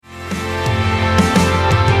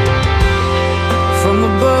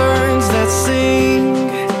birds that sing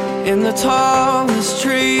in the tallest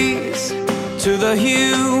trees, to the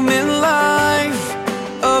human life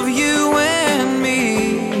of you and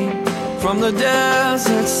me. From the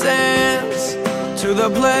desert sands to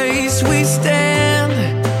the place we stand,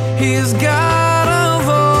 He is God of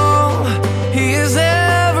all, He is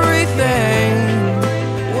everything.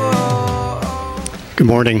 Whoa. Good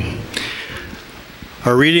morning.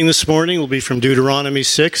 Our reading this morning will be from Deuteronomy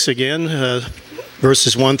 6 again,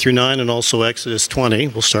 verses 1 through 9, and also Exodus 20.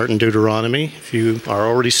 We'll start in Deuteronomy. If you are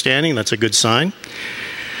already standing, that's a good sign.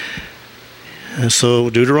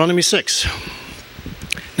 So Deuteronomy 6.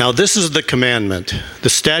 Now this is the commandment, the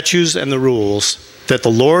statutes and the rules that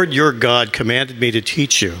the Lord your God commanded me to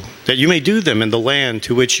teach you, that you may do them in the land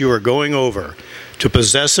to which you are going over, to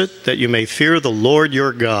possess it, that you may fear the Lord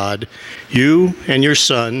your God, you and your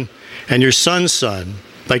son, and your son's son,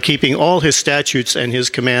 by keeping all his statutes and his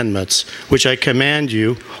commandments, which I command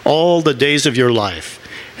you all the days of your life,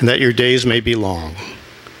 and that your days may be long.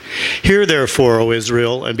 Hear therefore, O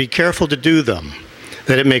Israel, and be careful to do them,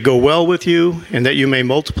 that it may go well with you, and that you may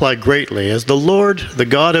multiply greatly, as the Lord, the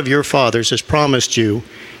God of your fathers, has promised you,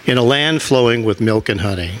 in a land flowing with milk and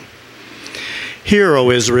honey. Hear, O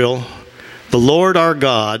Israel, the Lord our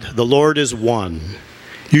God, the Lord is one.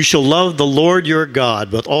 You shall love the Lord your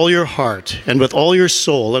God with all your heart, and with all your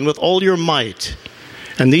soul, and with all your might.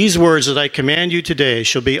 And these words that I command you today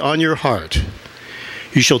shall be on your heart.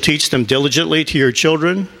 You shall teach them diligently to your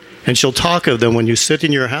children, and shall talk of them when you sit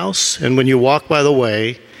in your house, and when you walk by the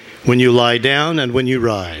way, when you lie down, and when you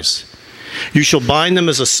rise. You shall bind them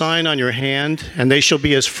as a sign on your hand, and they shall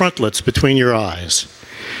be as frontlets between your eyes.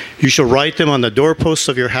 You shall write them on the doorposts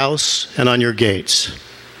of your house and on your gates.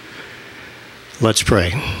 Let's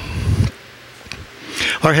pray.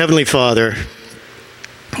 Our Heavenly Father,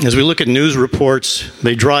 as we look at news reports,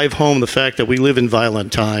 they drive home the fact that we live in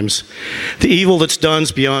violent times. The evil that's done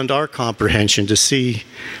is beyond our comprehension to see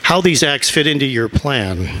how these acts fit into your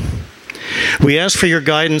plan. We ask for your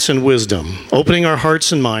guidance and wisdom, opening our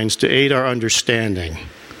hearts and minds to aid our understanding.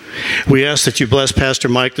 We ask that you bless Pastor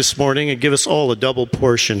Mike this morning and give us all a double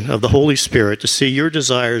portion of the Holy Spirit to see your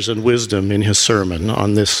desires and wisdom in his sermon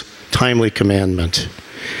on this timely commandment.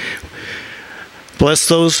 Bless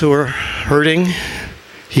those who are hurting,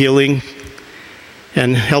 healing,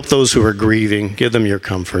 and help those who are grieving. Give them your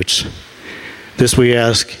comforts. This we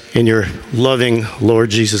ask in your loving Lord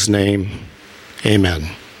Jesus' name. Amen.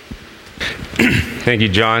 Thank you,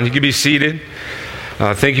 John. You can be seated.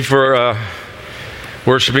 Thank you for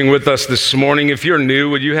worshiping with us this morning. If you're new,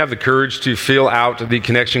 would you have the courage to fill out the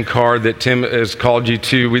connection card that Tim has called you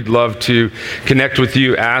to? We'd love to connect with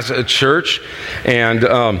you as a church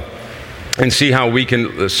and see how we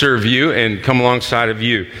can serve you and come alongside of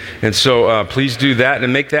you. And so please do that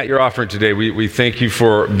and make that your offering today. We thank you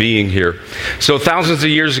for being here. So thousands of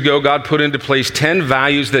years ago, God put into place 10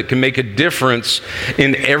 values that can make a difference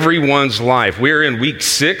in everyone's life. We're in week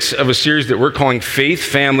 6 of a series that we're calling Faith,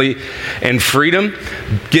 Family, and Freedom.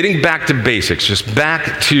 Getting back to basics, just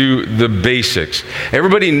back to the basics.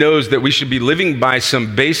 Everybody knows that we should be living by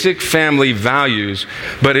some basic family values,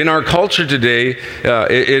 but in our culture today,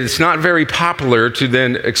 it's not very popular to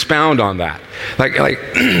then expound on that.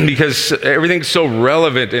 Because everything's so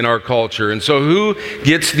relevant in our culture. And so who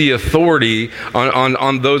gets the authority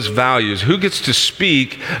on those values? Who gets to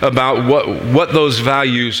speak about what those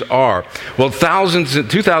values are? Well, thousands and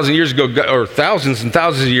thousands of years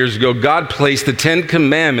ago, God placed the 10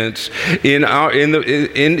 Commandments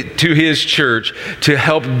into His church to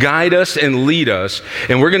help guide us and lead us.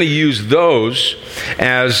 And we're going to use those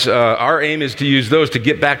as our aim is to use those to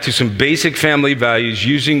get back to some basic family values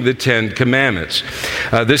using the 10 Commandments.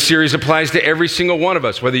 This series applies to every single one of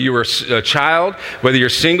us, whether you are a child, whether you're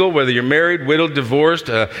single, whether you're married, widowed, divorced,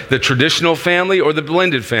 the traditional family or the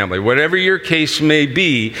blended family. Whatever your case may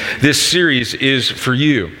be, this series is for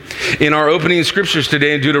you. In our opening scriptures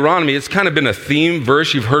today in Deuteronomy, it's kind of been a theme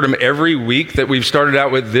verse. You've heard them every week that we've started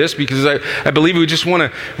out with this because I believe we just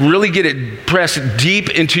want to really get it pressed deep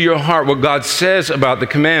into your heart what God says about the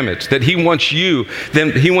commandments, that He wants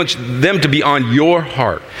them to be on your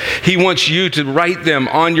heart. He wants you to write them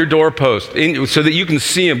on your doorpost so that you can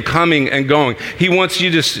see them coming and going. He wants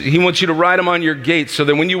you to write them on your gates so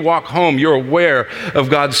that when you walk home, you're aware of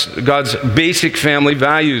God's basic family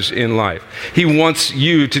values in life. He wants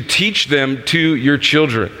you to teach them to your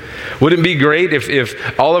children. Wouldn't it be great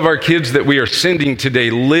if all of our kids that we are sending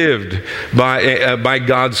today lived by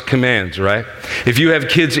God's commands, right? If you have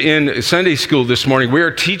kids in Sunday school this morning, we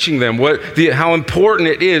are teaching them how important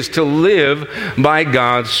it is to live by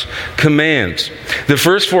God's commands. The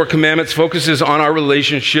first 4 commandments focuses on our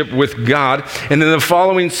relationship with God, and then the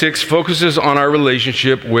following 6 focuses on our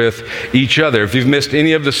relationship with each other. If you've missed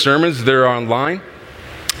any of the sermons, they're online.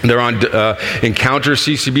 They're on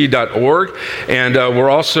encounterccb.org, and we're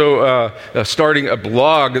also starting a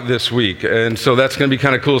blog this week, and so that's going to be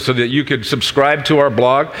kind of cool, so that you could subscribe to our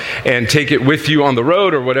blog and take it with you on the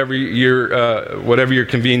road or whatever your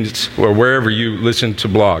convenience or wherever you listen to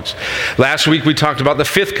blogs. Last week we talked about the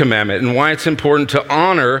 5th commandment and why it's important to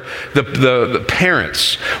honor the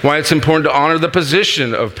parents, why it's important to honor the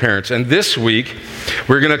position of parents. And this week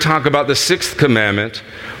we're going to talk about the 6th commandment,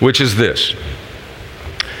 which is this: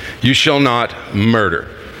 you shall not murder.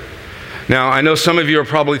 Now, I know some of you are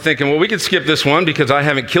probably thinking, well, we could skip this one because I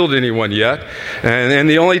haven't killed anyone yet. And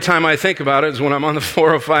the only time I think about it is when I'm on the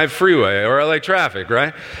 405 freeway or LA traffic,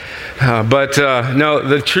 right? But no,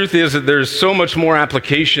 the truth is that there's so much more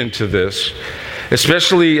application to this.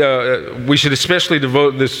 Especially, we should especially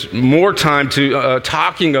devote this more time to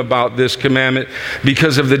talking about this commandment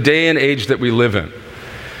because of the day and age that we live in.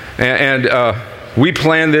 And we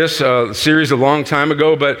planned this series a long time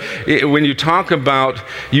ago, but when you talk about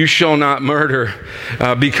you shall not murder,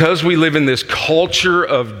 because we live in this culture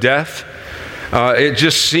of death, it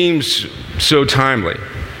just seems so timely.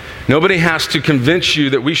 Nobody has to convince you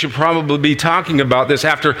that we should probably be talking about this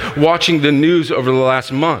after watching the news over the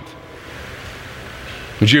last month.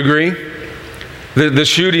 Would you agree? The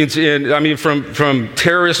shootings from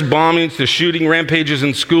terrorist bombings to shooting rampages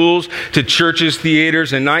in schools to churches,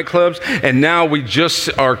 theaters, and nightclubs. And now we just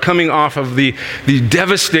are coming off of the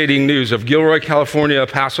devastating news of Gilroy, California, El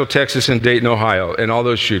Paso, Texas, and Dayton, Ohio, and all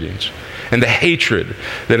those shootings. And the hatred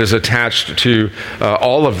that is attached to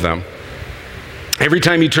all of them. Every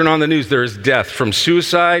time you turn on the news, there is death, from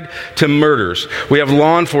suicide to murders. We have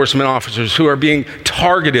law enforcement officers who are being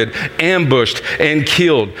targeted, ambushed, and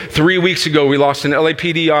killed. 3 weeks ago, we lost an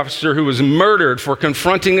LAPD officer who was murdered for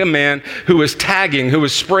confronting a man who was tagging, who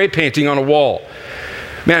was spray painting on a wall.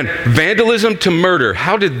 Man, vandalism to murder,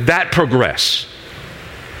 how did that progress?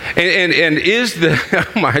 And is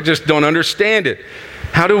I just don't understand it.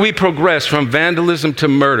 How do we progress from vandalism to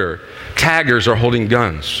murder? Taggers are holding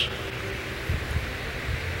guns.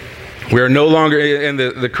 We are no longer, and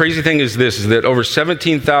the crazy thing is this, is that over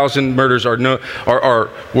 17,000 murders with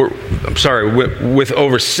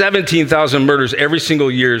over 17,000 murders every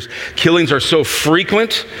single year, killings are so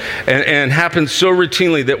frequent and happen so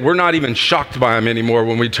routinely that we're not even shocked by them anymore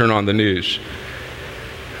when we turn on the news.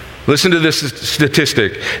 Listen to this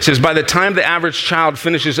statistic. It says, by the time the average child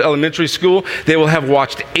finishes elementary school, they will have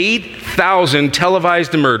watched 8,000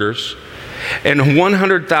 televised murders and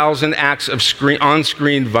 100,000 acts of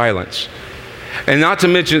on-screen violence. And not to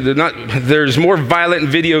mention, there's more violent in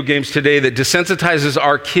video games today that desensitizes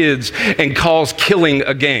our kids and calls killing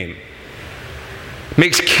a game.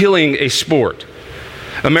 Makes killing a sport.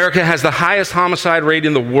 America has the highest homicide rate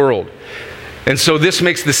in the world. And so this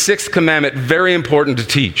makes the 6th commandment very important to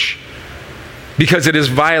teach, because it is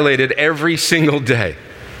violated every single day.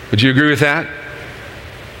 Would you agree with that?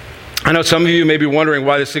 I know some of you may be wondering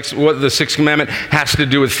what the 6th commandment has to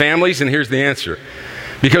do with families, and here's the answer.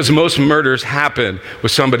 Because most murders happen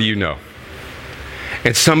with somebody you know,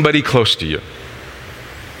 and somebody close to you.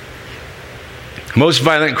 Most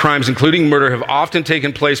violent crimes, including murder, have often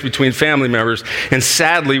taken place between family members, and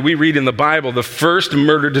sadly, we read in the Bible, the first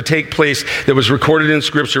murder to take place that was recorded in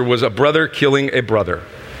Scripture was a brother killing a brother.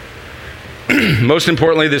 Most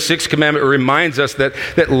importantly, the 6th commandment reminds us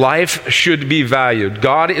that life should be valued.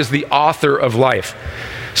 God is the author of life.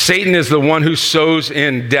 Satan is the one who sows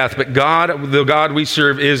in death, but God, the God we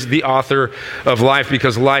serve, is the author of life,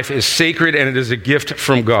 because life is sacred and it is a gift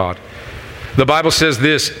from God. The Bible says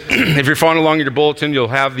this. If you're following along in your bulletin, you'll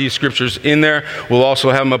have these scriptures in there. We'll also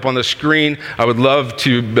have them up on the screen. I would love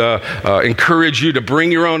to encourage you to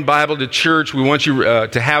bring your own Bible to church. We want you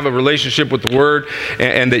to have a relationship with the Word,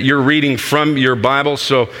 and that you're reading from your Bible.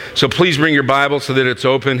 So please bring your Bible so that it's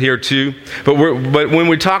open here too. But when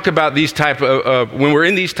we talk about these when we're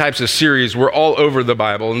in these types of series, we're all over the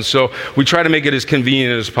Bible, and so we try to make it as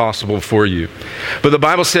convenient as possible for you. But the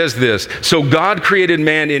Bible says this: so God created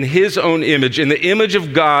man in His own image. In the image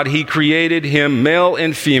of God, He created him, male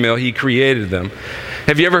and female, He created them.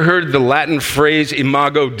 Have you ever heard the Latin phrase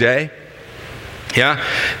imago Dei? Yeah?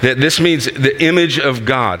 That this means the image of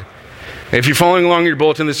God. If you're following along in your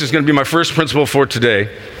bulletin, this is going to be my first principle for today,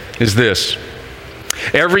 is this.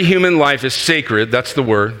 Every human life is sacred, that's the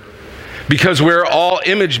word, because we're all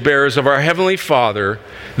image bearers of our Heavenly Father,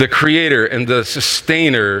 the creator and the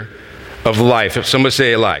sustainer of life. If somebody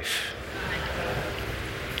say life.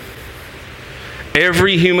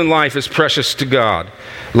 Every human life is precious to God.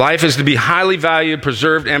 Life is to be highly valued,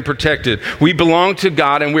 preserved, and protected. We belong to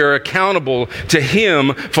God, and we are accountable to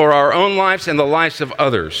Him for our own lives and the lives of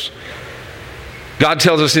others. God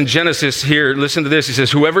tells us in Genesis here, listen to this, He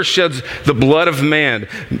says, whoever sheds the blood of man,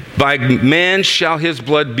 by man shall his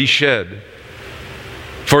blood be shed.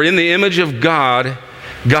 For in the image of God,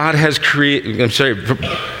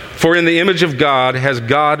 for in the image of God has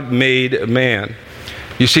God made man.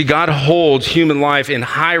 You see, God holds human life in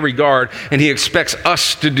high regard, and He expects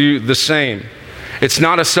us to do the same. It's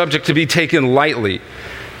not a subject to be taken lightly.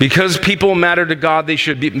 Because people matter to God, they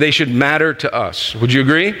should matter to us. Would you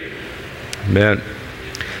agree? Amen.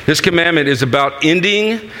 This commandment is about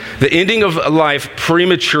the ending of life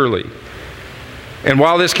prematurely. And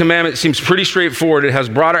while this commandment seems pretty straightforward, it has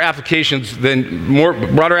broader applications than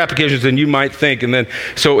you might think.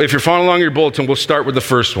 So if you're following along your bulletin, we'll start with the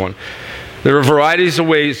first one. There are varieties of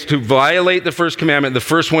ways to violate the first commandment. The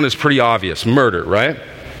first one is pretty obvious, murder, right?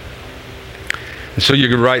 And so you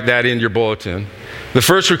can write that in your bulletin. The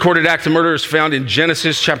first recorded act of murder is found in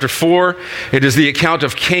Genesis chapter 4. It is the account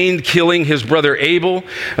of Cain killing his brother Abel.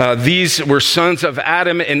 These were sons of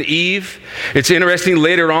Adam and Eve. It's interesting,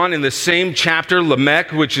 later on in the same chapter,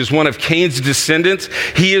 Lamech, which is one of Cain's descendants,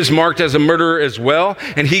 he is marked as a murderer as well,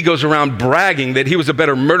 and he goes around bragging that he was a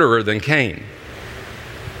better murderer than Cain.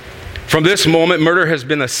 From this moment, murder has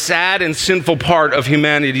been a sad and sinful part of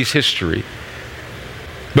humanity's history,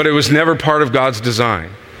 but it was never part of God's design.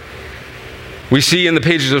 We see in the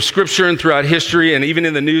pages of Scripture and throughout history, and even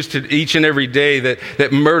in the news to each and every day,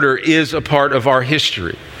 that murder is a part of our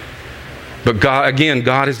history. But God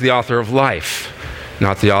is the author of life,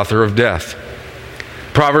 not the author of death.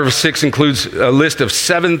 Proverbs 6 includes a list of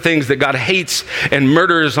 7 things that God hates, and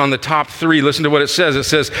murder is on the top 3. Listen to what it says. It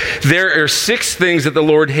says, there are 6 things that the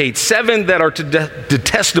Lord hates, 7 that are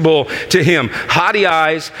detestable to Him: haughty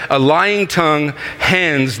eyes, a lying tongue,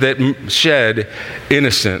 hands that shed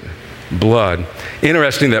innocent blood.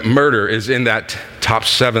 Interesting that murder is in that top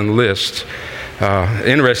 7 list.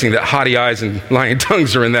 Interesting that haughty eyes and lying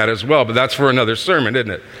tongues are in that as well, but that's for another sermon,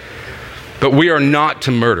 isn't it? But we are not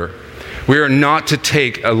to murder. We are not to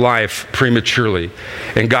take a life prematurely.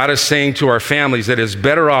 And God is saying to our families that it's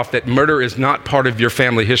better off that murder is not part of your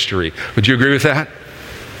family history. Would you agree with that?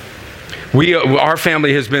 Our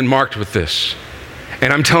family has been marked with this.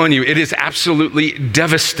 And I'm telling you, it is absolutely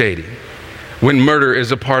devastating when murder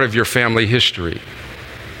is a part of your family history.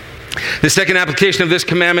 The second application of this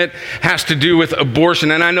commandment has to do with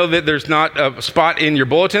abortion. And I know that there's not a spot in your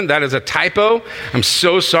bulletin. That is a typo. I'm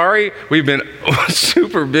so sorry. We've been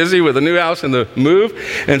super busy with the new house and the move.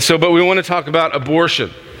 But we want to talk about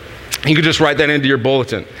abortion. You can just write that into your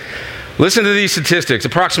bulletin. Listen to these statistics.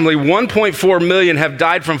 Approximately 1.4 million have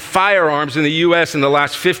died from firearms in the U.S. in the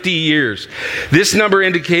last 50 years. This number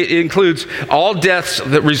includes all deaths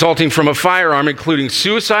resulting from a firearm, including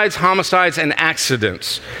suicides, homicides, and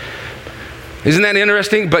accidents. Isn't that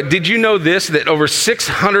interesting? But did you know this, that over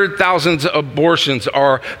 600,000 abortions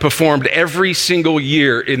are performed every single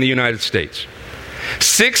year in the United States?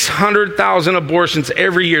 600,000 abortions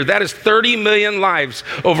every year. That is 30 million lives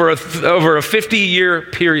over a 50-year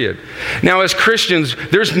period. Now, as Christians,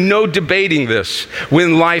 there's no debating this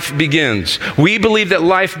when life begins. We believe that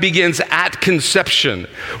life begins at conception.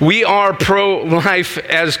 We are pro-life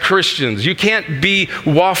as Christians. You can't be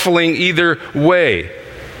waffling either way.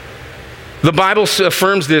 The Bible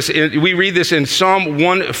affirms this. We read this in Psalm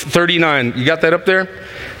 139. You got that up there?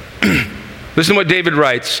 Listen to what David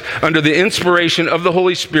writes under the inspiration of the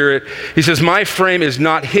Holy Spirit. He says, my frame is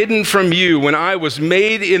not hidden from you when I was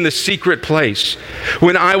made in the secret place.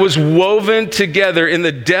 When I was woven together in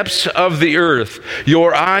the depths of the earth,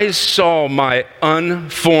 your eyes saw my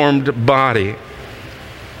unformed body.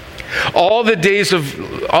 All the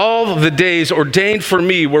days ordained for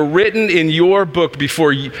me were written in your book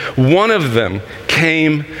before one of them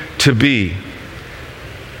came to be.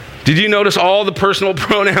 Did you notice all the personal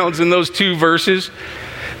pronouns in those 2 verses?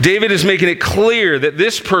 David is making it clear that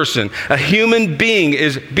this person, a human being,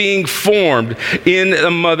 is being formed in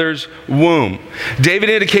a mother's womb. David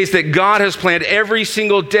indicates that God has planned every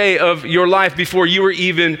single day of your life before you were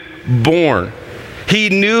even born. He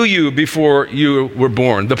knew you before you were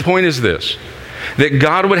born. The point is this, that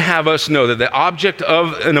God would have us know that the object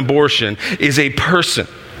of an abortion is a person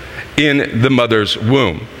in the mother's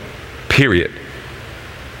womb, period.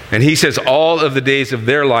 And he says all of the days of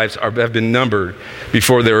their lives have been numbered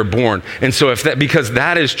before they were born. And so because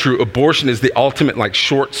that is true, abortion is the ultimate like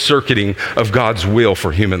short-circuiting of God's will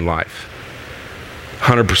for human life.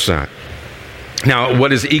 100%. Now,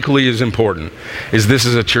 what is equally as important is this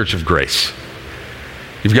is a church of grace.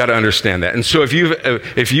 You've got to understand that. And so if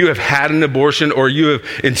you have had an abortion or you have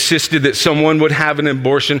insisted that someone would have an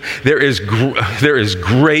abortion, there is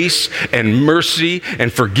grace and mercy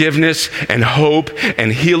and forgiveness and hope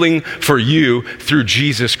and healing for you through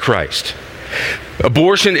Jesus Christ.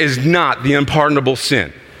 Abortion is not the unpardonable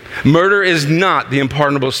sin. Murder is not the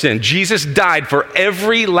unpardonable sin. Jesus died for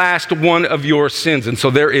every last one of your sins. And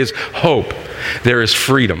so there is hope. There is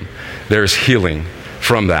freedom. There is healing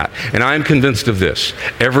from that. And I'm convinced of this.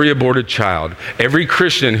 Every aborted child, every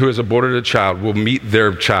Christian who has aborted a child will meet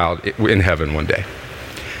their child in heaven one day.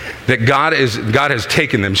 That God has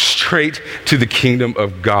taken them straight to the kingdom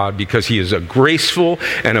of God because he is a graceful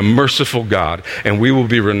and a merciful God, and we will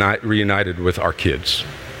be reunited with our kids.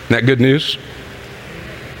 Isn't that good news?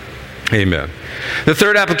 Amen. The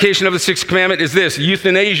third application of the sixth commandment is this: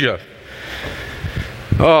 euthanasia.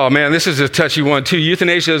 Oh man, this is a touchy one too.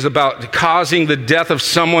 Euthanasia is about causing the death of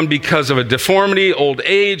someone because of a deformity, old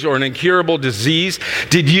age, or an incurable disease.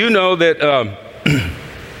 Did you know that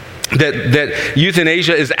that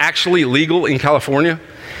euthanasia is actually legal in California?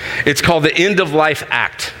 It's called the End of Life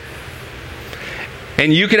Act.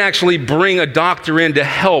 And you can actually bring a doctor in to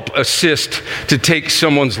help assist to take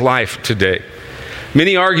someone's life today.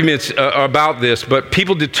 Many arguments about this, but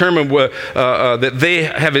people determine that they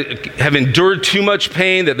have endured too much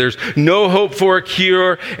pain, that there's no hope for a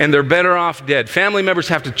cure, and they're better off dead. Family members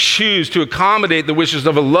have to choose to accommodate the wishes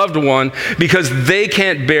of a loved one because they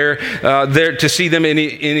can't bear to see them in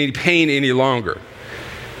any pain any longer.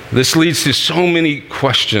 This leads to so many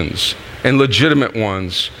questions, and legitimate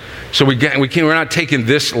ones. So we're not taking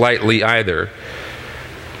this lightly either.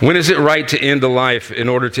 When is it right to end a life in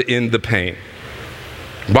order to end the pain?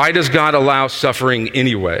 Why does God allow suffering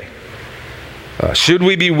anyway? Should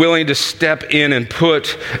we be willing to step in and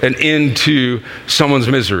put an end to someone's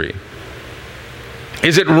misery?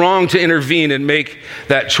 Is it wrong to intervene and make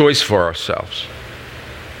that choice for ourselves?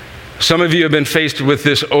 Some of you have been faced with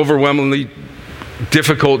this overwhelmingly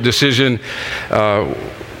difficult decision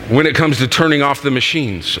when it comes to turning off the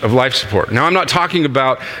machines of life support. Now, I'm not talking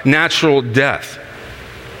about natural death.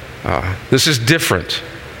 This is different.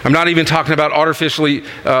 I'm not even talking about artificially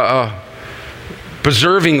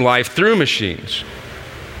preserving life through machines.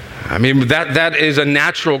 I mean, that is a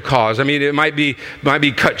natural cause. I mean, it might be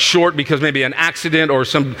cut short because maybe an accident or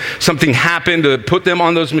something happened to put them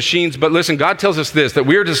on those machines. But listen, God tells us this, that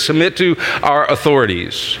we are to submit to our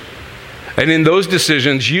authorities. And in those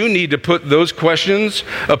decisions, you need to put those questions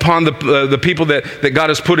upon the people that God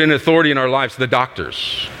has put in authority in our lives, the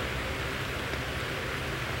doctors.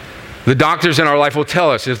 The doctors in our life will tell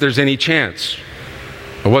us if there's any chance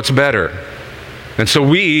or what's better. And so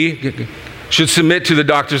we should submit to the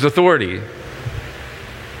doctor's authority.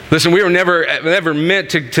 Listen, we were never meant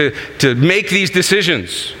to make these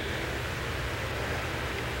decisions.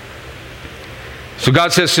 So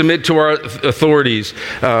God says submit to our authorities.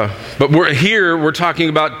 But we're talking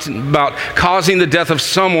about causing the death of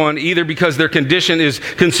someone either because their condition is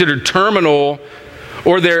considered terminal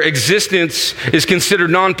or their existence is considered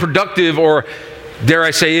non-productive or, dare I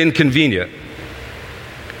say, inconvenient.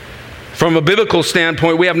 From a biblical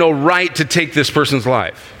standpoint, we have no right to take this person's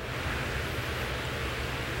life.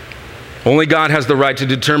 Only God has the right to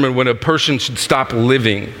determine when a person should stop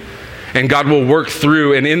living. And God will work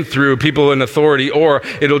through and in through people in authority, or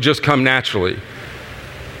it'll just come naturally.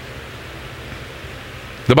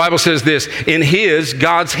 The Bible says this: in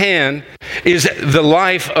God's hand, is the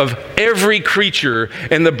life of every creature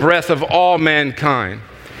and the breath of all mankind.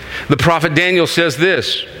 The prophet Daniel says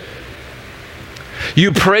this: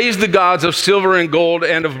 you praise the gods of silver and gold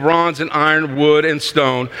and of bronze and iron, wood and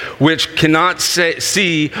stone, which cannot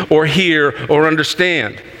see or hear or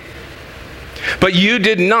understand. But you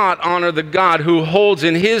did not honor the God who holds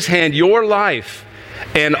in his hand your life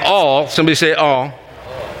and all, somebody say all,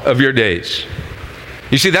 of your days.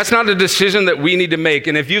 You see, that's not a decision that we need to make.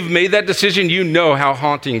 And if you've made that decision, you know how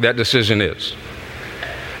haunting that decision is.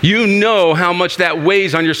 You know how much that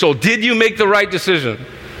weighs on your soul. Did you make the right decision?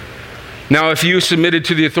 Now, if you submitted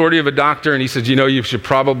to the authority of a doctor and he says, you should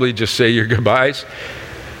probably just say your goodbyes,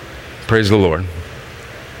 praise the Lord.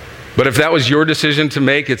 But if that was your decision to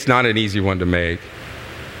make, it's not an easy one to make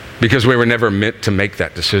because we were never meant to make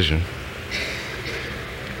that decision.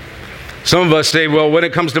 Some of us say, well, when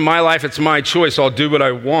it comes to my life, it's my choice. I'll do what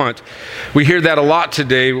I want. We hear that a lot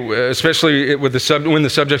today, especially when the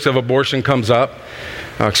subject of abortion comes up.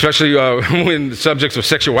 especially when the subjects of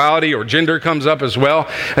sexuality or gender comes up as well.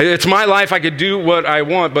 It's my life, I could do what I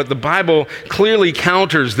want, but the Bible clearly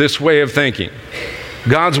counters this way of thinking.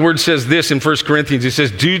 God's word says this in 1 Corinthians. It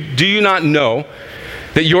says, do you not know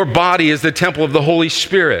that your body is the temple of the Holy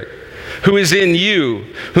Spirit, who is in you,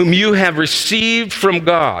 whom you have received from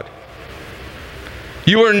God?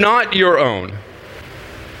 You are not your own.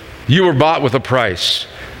 You were bought with a price.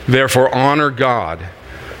 Therefore, honor God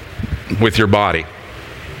with your body.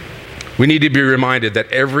 We need to be reminded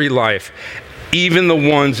that every life, even the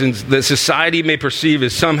ones that society may perceive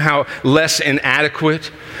as somehow less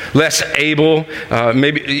inadequate, less able,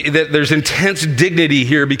 maybe that there's intense dignity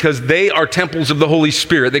here because they are temples of the Holy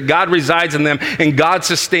Spirit, that God resides in them and God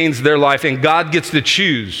sustains their life and God gets to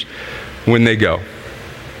choose when they go.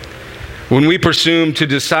 When we presume to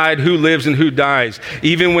decide who lives and who dies,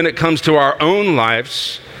 even when it comes to our own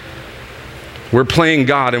lives, we're playing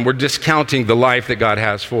God and we're discounting the life that God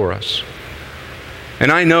has for us.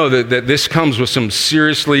 And I know that this comes with some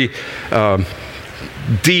seriously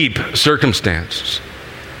deep circumstances.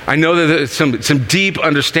 I know that there's some deep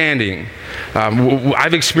understanding.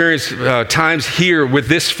 I've experienced times here with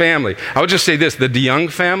this family. I would just say this, the DeYoung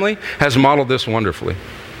family has modeled this wonderfully.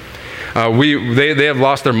 They have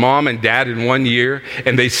lost their mom and dad in 1 year,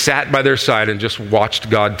 and they sat by their side and just watched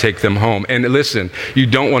God take them home. And listen, you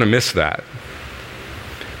don't want to miss that.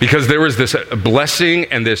 Because there was this blessing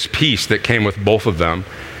and this peace that came with both of them.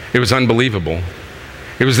 It was unbelievable.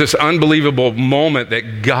 It was this unbelievable moment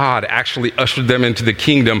that God actually ushered them into the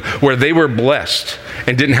kingdom where they were blessed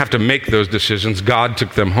and didn't have to make those decisions. God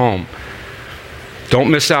took them home. Don't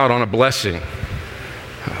miss out on a blessing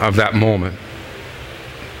of that moment.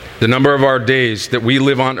 The number of our days that we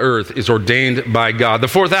live on earth is ordained by God. The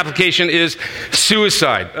fourth application is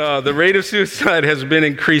suicide. The rate of suicide has been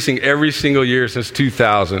increasing every single year since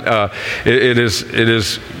 2000. It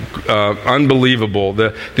is unbelievable.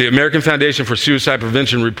 The American Foundation for Suicide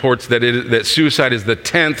Prevention reports that suicide is the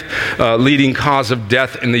 10th leading cause of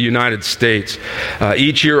death in the United States.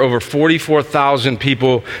 Each year, over 44,000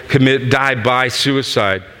 people die by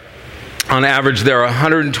suicide. On average, there are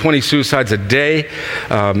 120 suicides a day,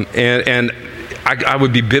 and I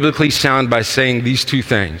would be biblically sound by saying these two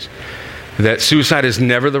things, that suicide is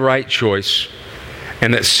never the right choice,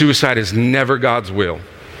 and that suicide is never God's will.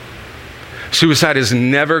 Suicide is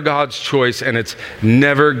never God's choice, and it's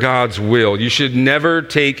never God's will. You should never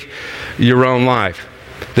take your own life.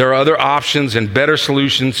 There are other options and better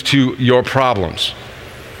solutions to your problems.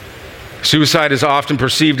 Suicide is often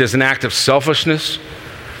perceived as an act of selfishness.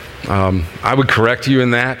 I would correct you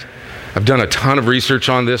in that. I've done a ton of research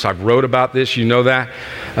on this. I've wrote about this. You know that.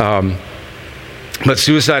 But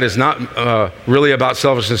suicide is not really about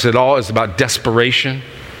selfishness at all. It's about desperation.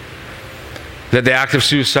 That the act of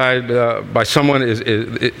suicide by someone is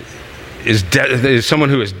someone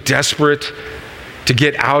who is desperate to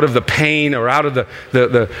get out of the pain or out of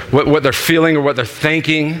what they're feeling or what they're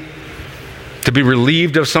thinking, to be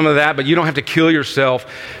relieved of some of that, but you don't have to kill yourself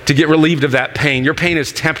to get relieved of that pain. Your pain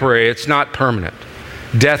is temporary. It's not permanent.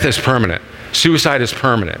 Death is permanent. Suicide is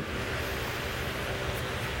permanent.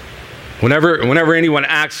 Whenever anyone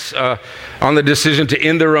acts on the decision to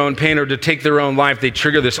end their own pain or to take their own life, they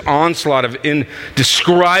trigger this onslaught of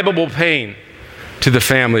indescribable pain to the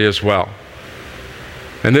family as well.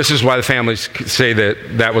 And this is why the families say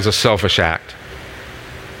that was a selfish act.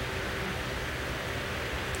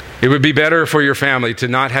 It would be better for your family to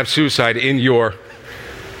not have suicide in your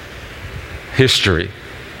history.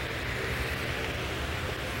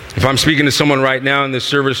 If I'm speaking to someone right now in this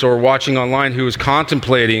service or watching online who is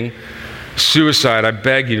contemplating suicide, I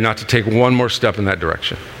beg you not to take one more step in that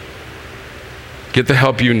direction. Get the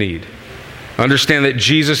help you need. Understand that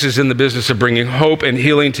Jesus is in the business of bringing hope and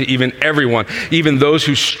healing to even everyone, even those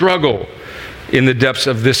who struggle in the depths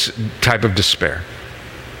of this type of despair.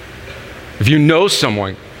 If you know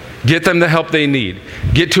someone, get them the help they need.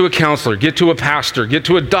 Get to a counselor, get to a pastor, get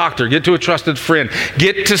to a doctor, get to a trusted friend.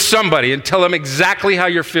 Get to somebody and tell them exactly how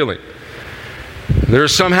you're feeling.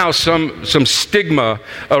 There's somehow some stigma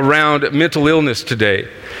around mental illness today.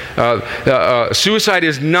 Suicide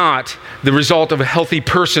is not the result of a healthy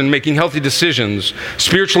person making healthy decisions,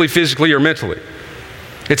 spiritually, physically, or mentally.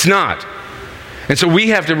 It's not. And so we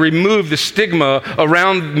have to remove the stigma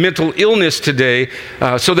around mental illness today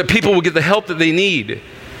so that people will get the help that they need.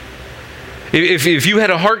 If you had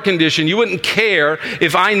a heart condition, you wouldn't care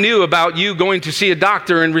if I knew about you going to see a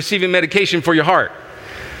doctor and receiving medication for your heart.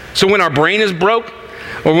 So when our brain is broke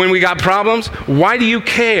or when we got problems, why do you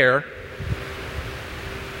care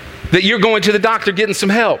that you're going to the doctor getting some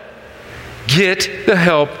help? Get the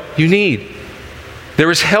help you need. There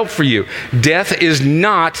is help for you. Death is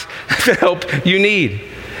not the help you need.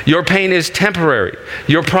 Your pain is temporary.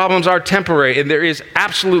 Your problems are temporary, and there is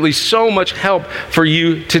absolutely so much help for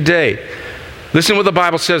you today. Listen what the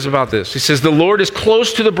Bible says about this. It says, the Lord is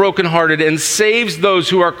close to the brokenhearted and saves those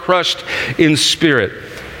who are crushed in spirit.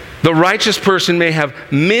 The righteous person may have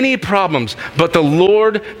many problems, but the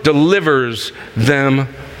Lord delivers them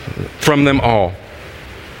from them all.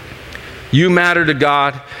 You matter to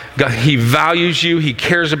God. He values you. He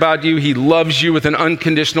cares about you. He loves you with an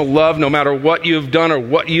unconditional love no matter what you've done or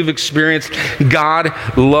what you've experienced. God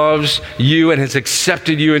loves you and has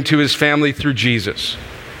accepted you into his family through Jesus.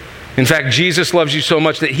 In fact, Jesus loves you so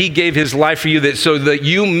much that he gave his life for you so that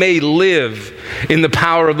you may live in the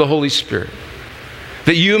power of the Holy Spirit,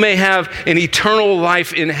 that you may have an eternal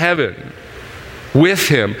life in heaven with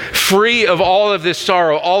him, free of all of this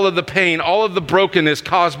sorrow, all of the pain, all of the brokenness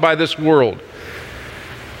caused by this world.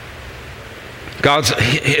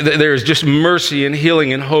 There's just mercy and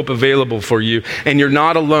healing and hope available for you. And you're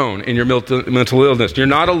not alone in your mental illness. You're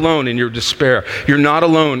not alone in your despair. You're not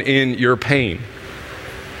alone in your pain.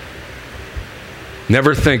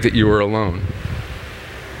 Never think that you are alone.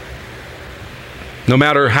 No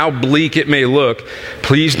matter how bleak it may look,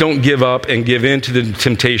 please don't give up and give in to the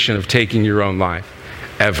temptation of taking your own life,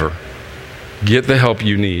 ever. Get the help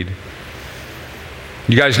you need.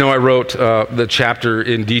 You guys know I wrote the chapter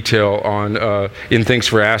in detail on in Thanks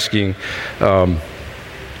for Asking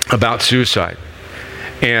about suicide.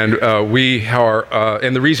 And we are,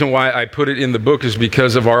 and the reason why I put it in the book is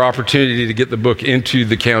because of our opportunity to get the book into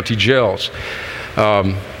the county jails.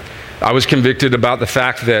 I was convicted about the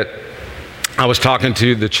fact that I was talking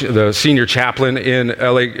to the senior chaplain in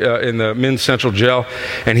LA, in the Men's Central Jail,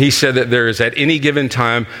 and he said that there is at any given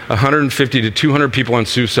time 150 to 200 people on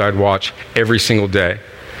suicide watch every single day.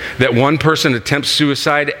 That one person attempts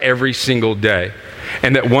suicide every single day,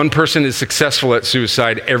 and that one person is successful at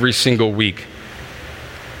suicide every single week.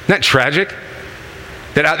 Isn't that tragic?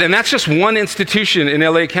 And that's just one institution in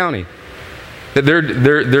LA County. That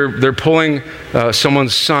they're pulling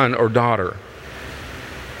someone's son or daughter,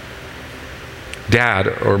 dad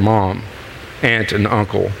or mom, aunt and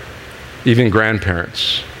uncle, even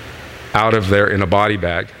grandparents, out of there in a body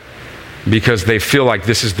bag because they feel like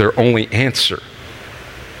this is their only answer.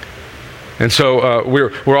 And so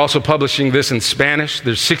we're also publishing this in Spanish.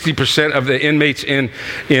 There's 60% of the inmates in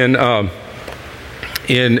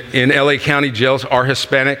LA County jails are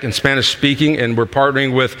Hispanic and Spanish speaking, and we're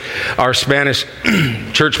partnering with our Spanish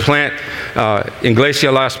church plant,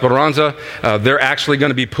 Iglesia La Esperanza. They're actually going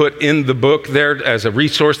to be put in the book there as a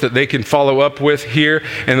resource that they can follow up with here,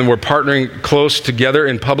 and then we're partnering close together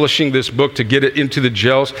in publishing this book to get it into the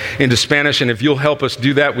jails into Spanish. And if you'll help us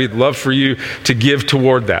do that, we'd love for you to give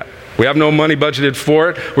toward that. We have no money budgeted for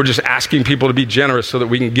it. We're just asking people to be generous so that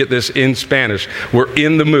we can get this in Spanish. We're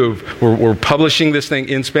in the move. We're publishing this thing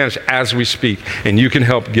in Spanish as we speak, and you can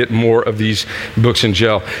help get more of these books in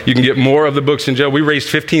jail. You can get more of the books in jail. We raised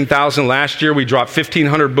 $15,000 last year. We dropped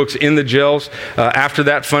 1,500 books in the jails. After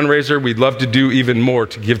that fundraiser, we'd love to do even more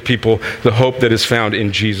to give people the hope that is found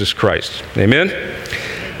in Jesus Christ. Amen?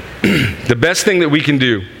 The best thing that we can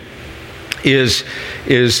do is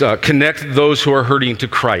connect those who are hurting to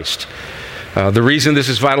Christ. The reason this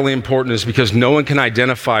is vitally important is because no one can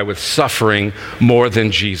identify with suffering more than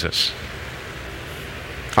Jesus.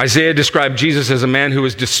 Isaiah described Jesus as a man who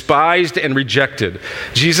was despised and rejected.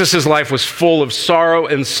 Jesus' life was full of sorrow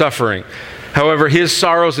and suffering. However, his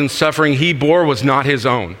sorrows and suffering he bore was not his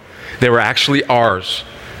own. They were actually ours.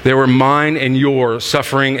 They were mine and your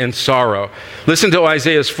suffering and sorrow. Listen to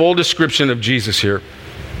Isaiah's full description of Jesus here.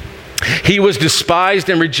 He was despised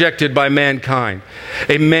and rejected by mankind,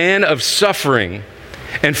 a man of suffering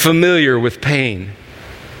and familiar with pain.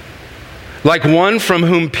 Like one from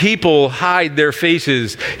whom people hide their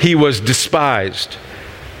faces, he was despised,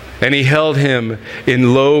 and he held him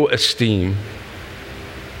in low esteem.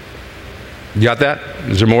 You got that?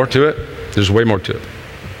 Is there more to it? There's way more to it.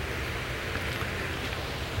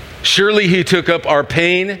 Surely he took up our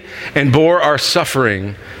pain and bore our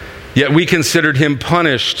suffering, yet we considered him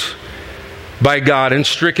punished by God and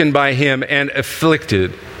stricken by him and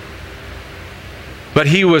afflicted. But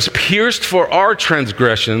he was pierced for our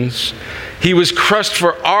transgressions. He was crushed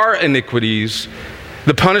for our iniquities.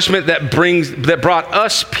 The punishment that brought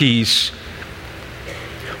us peace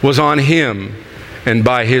was on him, and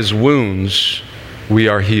by his wounds we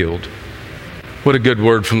are healed. What a good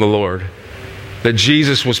word from the Lord. That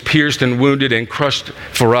Jesus was pierced and wounded and crushed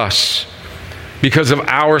for us. Because of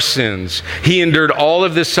our sins. He endured all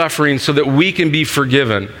of this suffering so that we can be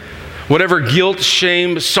forgiven. Whatever guilt,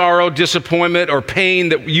 shame, sorrow, disappointment, or pain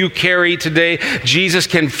that you carry today, Jesus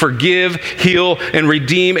can forgive, heal, and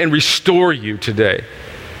redeem and restore you today.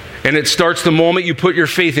 And it starts the moment you put your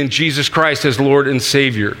faith in Jesus Christ as Lord and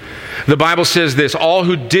Savior. The Bible says this, all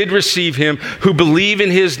who did receive him, who believe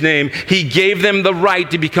in his name, he gave them the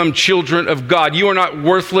right to become children of God. You are not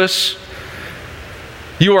worthless.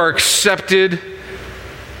 You are accepted.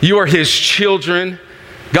 You are his children.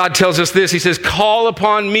 God tells us this. He says, call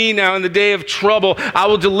upon me now in the day of trouble. I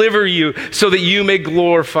will deliver you so that you may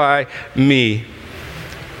glorify me.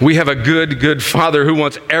 We have a good Father who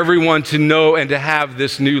wants everyone to know and to have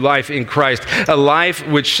this new life in Christ, a life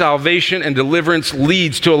which salvation and deliverance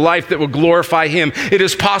leads to, a life that will glorify him. It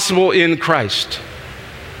is possible in Christ.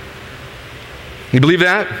 You believe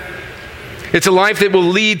that? It's a life that will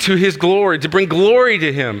lead to his glory, to bring glory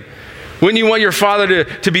to him. Wouldn't you want your Father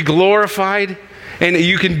to be glorified? And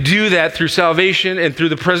you can do that through salvation and through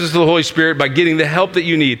the presence of the Holy Spirit by getting the help that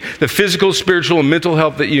you need, the physical, spiritual, and mental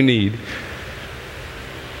help that you need.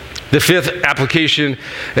 The fifth application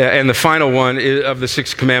and the final one of the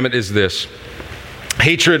sixth commandment is this: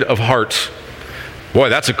 hatred of heart. Boy,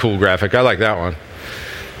 that's a cool graphic. I like that one.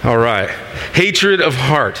 All right. Hatred of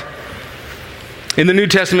heart. In the New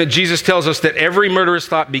Testament, Jesus tells us that every murderous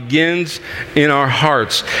thought begins in our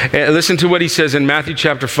hearts. Listen to what he says in Matthew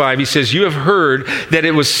chapter 5. He says, you have heard that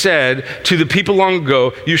it was said to the people long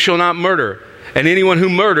ago, you shall not murder, and anyone who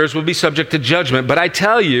murders will be subject to judgment. But I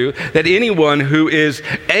tell you that anyone who is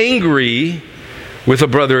angry with a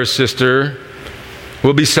brother or sister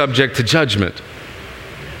will be subject to judgment.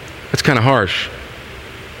 That's kind of harsh.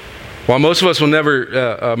 While most of us will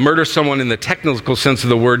never murder someone in the technical sense of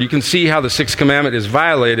the word, you can see how the sixth commandment is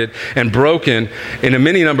violated and broken in a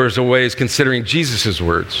many numbers of ways considering Jesus'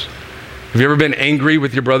 words. Have you ever been angry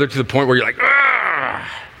with your brother to the point where you're like,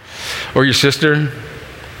 ah, or your sister?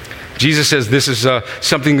 Jesus says this is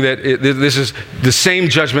something that, this is the same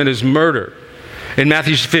judgment as murder. In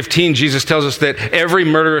Matthew 15, Jesus tells us that every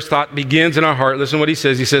murderous thought begins in our heart. Listen to what he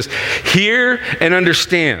says. He says, hear and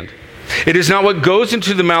understand. It is not what goes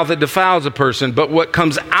into the mouth that defiles a person, but what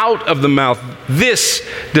comes out of the mouth, this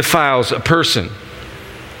defiles a person.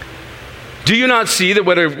 Do you not see that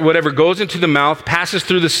whatever goes into the mouth passes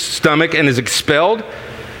through the stomach and is expelled?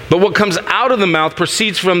 But what comes out of the mouth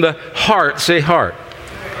proceeds from the heart, say heart.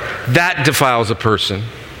 That defiles a person.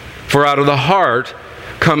 For out of the heart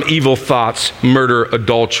come evil thoughts, murder,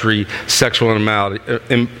 adultery, sexual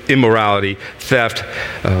immorality, theft,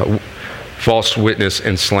 false witness,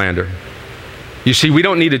 and slander. You see, we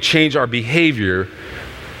don't need to change our behavior.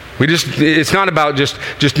 It's not about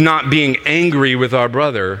just not being angry with our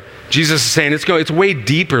brother. Jesus is saying it's way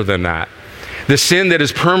deeper than that. The sin that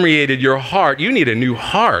has permeated your heart, you need a new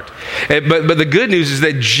heart. But the good news is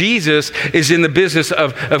that Jesus is in the business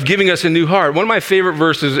of giving us a new heart. One of my favorite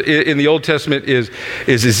verses in the Old Testament is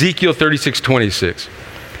Ezekiel 36:26.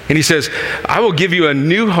 And he says, I will give you a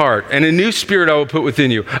new heart, and a new spirit I will put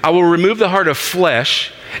within you. I will remove the heart of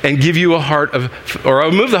flesh and give you I'll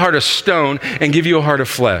remove the heart of stone and give you a heart of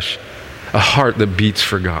flesh. A heart that beats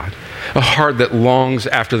for God. A heart that longs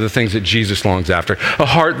after the things that Jesus longs after. A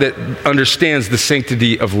heart that understands the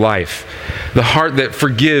sanctity of life. The heart that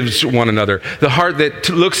forgives one another. The heart that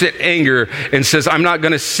looks at anger and says, I'm not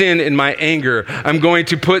going to sin in my anger. I'm going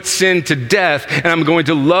to put sin to death, and I'm going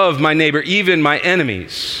to love my neighbor, even my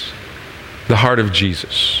enemies. The heart of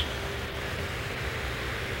Jesus.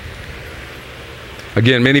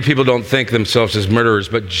 Again, many people don't think themselves as murderers,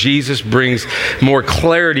 but Jesus brings more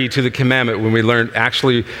clarity to the commandment when we learn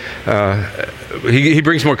actually, he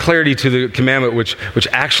brings more clarity to the commandment, which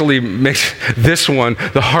actually makes this one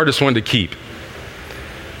the hardest one to keep.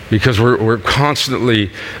 Because we're constantly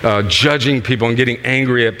judging people and getting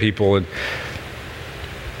angry at people. And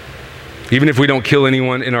even if we don't kill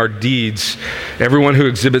anyone in our deeds, everyone who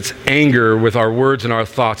exhibits anger with our words and our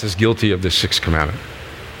thoughts is guilty of this sixth commandment.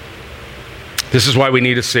 This is why we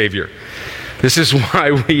need a Savior. This is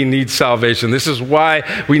why we need salvation. This is why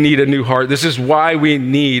we need a new heart. This is why we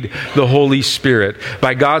need the Holy Spirit.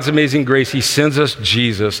 By God's amazing grace, he sends us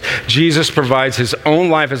Jesus. Jesus provides his own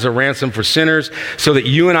life as a ransom for sinners so that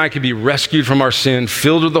you and I can be rescued from our sin,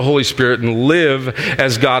 filled with the Holy Spirit, and live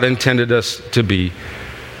as God intended us to be.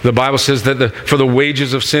 The Bible says that for the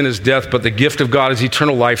wages of sin is death, but the gift of God is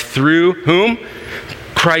eternal life through whom?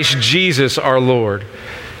 Christ Jesus our Lord.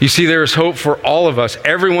 You see, there is hope for all of us.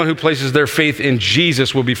 Everyone who places their faith in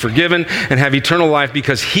Jesus will be forgiven and have eternal life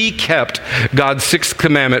because he kept God's sixth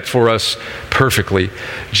commandment for us perfectly.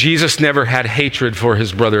 Jesus never had hatred for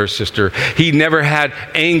his brother or sister. He never had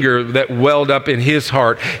anger that welled up in his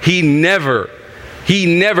heart. He never He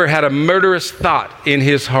never had a murderous thought in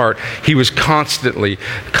his heart. He was constantly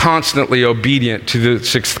obedient to the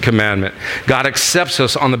sixth commandment. God accepts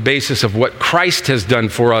us on the basis of what Christ has done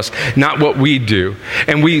for us, not what we do.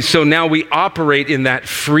 And so now we operate in that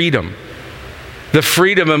freedom. The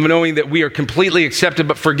freedom of knowing that we are completely accepted,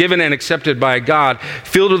 but forgiven and accepted by God,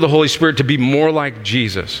 filled with the Holy Spirit to be more like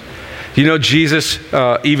Jesus. You know, Jesus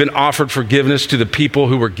even offered forgiveness to the people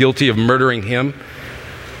who were guilty of murdering him.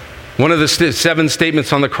 One of the 7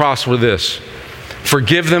 statements on the cross were this: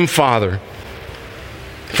 forgive them, Father.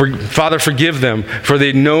 Father, forgive them, for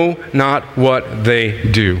they know not what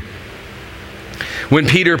they do. When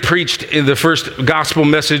Peter preached in the first gospel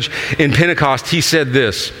message in Pentecost, he said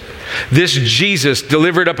this: this Jesus,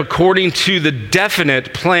 delivered up according to the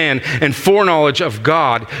definite plan and foreknowledge of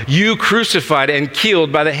God, you crucified and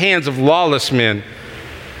killed by the hands of lawless men.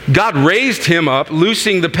 God raised him up,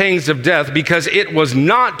 loosing the pangs of death, because it was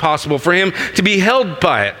not possible for him to be held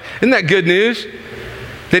by it. Isn't that good news?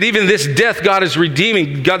 That even this death God is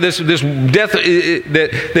redeeming, God, this death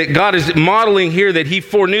that God is modeling here, that he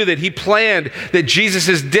foreknew, that he planned, that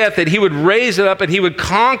Jesus' death, that he would raise it up and he would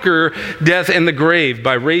conquer death and the grave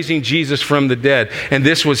by raising Jesus from the dead. And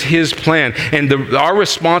this was his plan. And our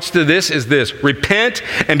response to this is this: repent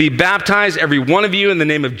and be baptized, every one of you, in the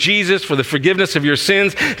name of Jesus for the forgiveness of your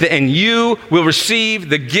sins, and you will receive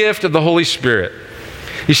the gift of the Holy Spirit.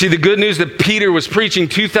 You see, the good news that Peter was preaching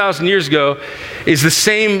 2,000 years ago is the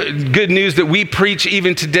same good news that we preach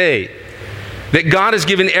even today. That God has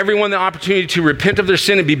given everyone the opportunity to repent of their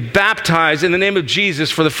sin and be baptized in the name of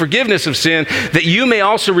Jesus for the forgiveness of sin, that you may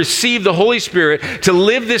also receive the Holy Spirit to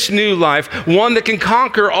live this new life, one that can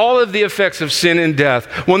conquer all of the effects of sin and death,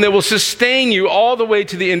 one that will sustain you all the way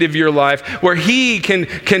to the end of your life, where he can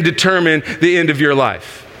determine the end of your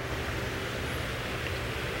life.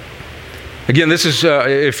 Again, this is,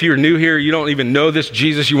 if you're new here, you don't even know this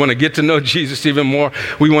Jesus, you want to get to know Jesus even more,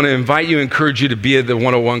 we want to invite you, encourage you to be at the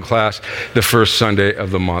 101 class the first Sunday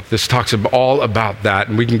of the month. This talks all about that,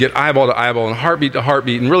 and we can get eyeball to eyeball and heartbeat to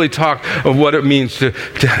heartbeat and really talk of what it means to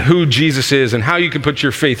who Jesus is and how you can put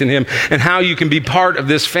your faith in him and how you can be part of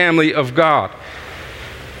this family of God.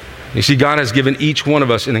 You see, God has given each one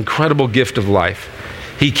of us an incredible gift of life.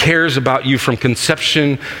 He cares about you from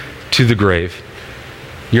conception to the grave.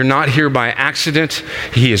 You're not here by accident.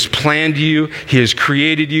 He has planned you. He has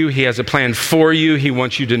created you. He has a plan for you. He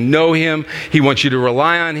wants you to know him. He wants you to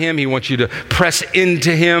rely on him. He wants you to press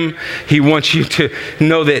into him. He wants you to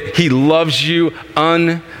know that he loves you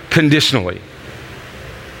unconditionally.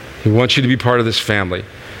 He wants you to be part of this family.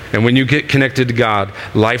 And when you get connected to God,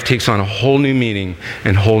 life takes on a whole new meaning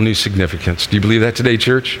and whole new significance. Do you believe that today,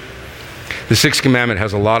 church? The sixth commandment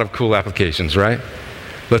has a lot of cool applications, right?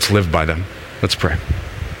 Let's live by them. Let's pray.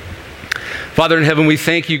 Father in heaven, we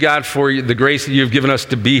thank you, God, for the grace that you've given us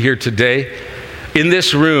to be here today. In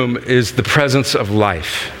this room is the presence of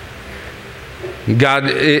life. God,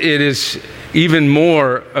 it is even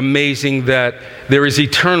more amazing that there is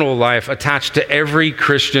eternal life attached to every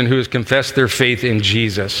Christian who has confessed their faith in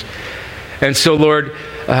Jesus. And so, Lord,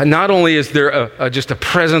 not only is there just a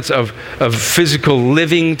presence of physical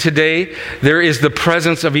living today, there is the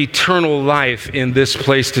presence of eternal life in this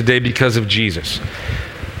place today because of Jesus.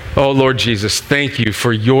 Oh, Lord Jesus, thank you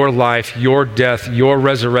for your life, your death, your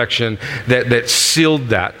resurrection that sealed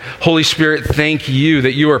that. Holy Spirit, thank you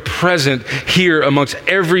that you are present here amongst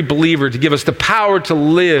every believer to give us the power to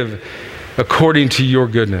live according to your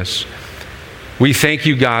goodness. We thank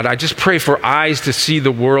you, God. I just pray for eyes to see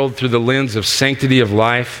the world through the lens of sanctity of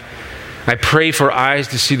life. I pray for eyes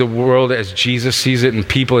to see the world as Jesus sees it and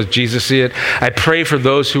people as Jesus see it. I pray for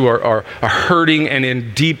those who are hurting and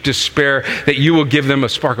in deep despair, that you will give them a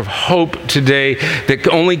spark of hope today that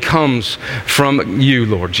only comes from you,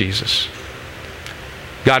 Lord Jesus.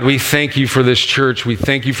 God, we thank you for this church. We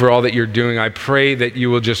thank you for all that you're doing. I pray that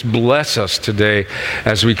you will just bless us today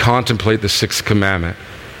as we contemplate the sixth commandment.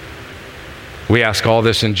 We ask all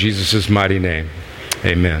this in Jesus' mighty name.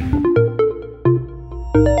 Amen.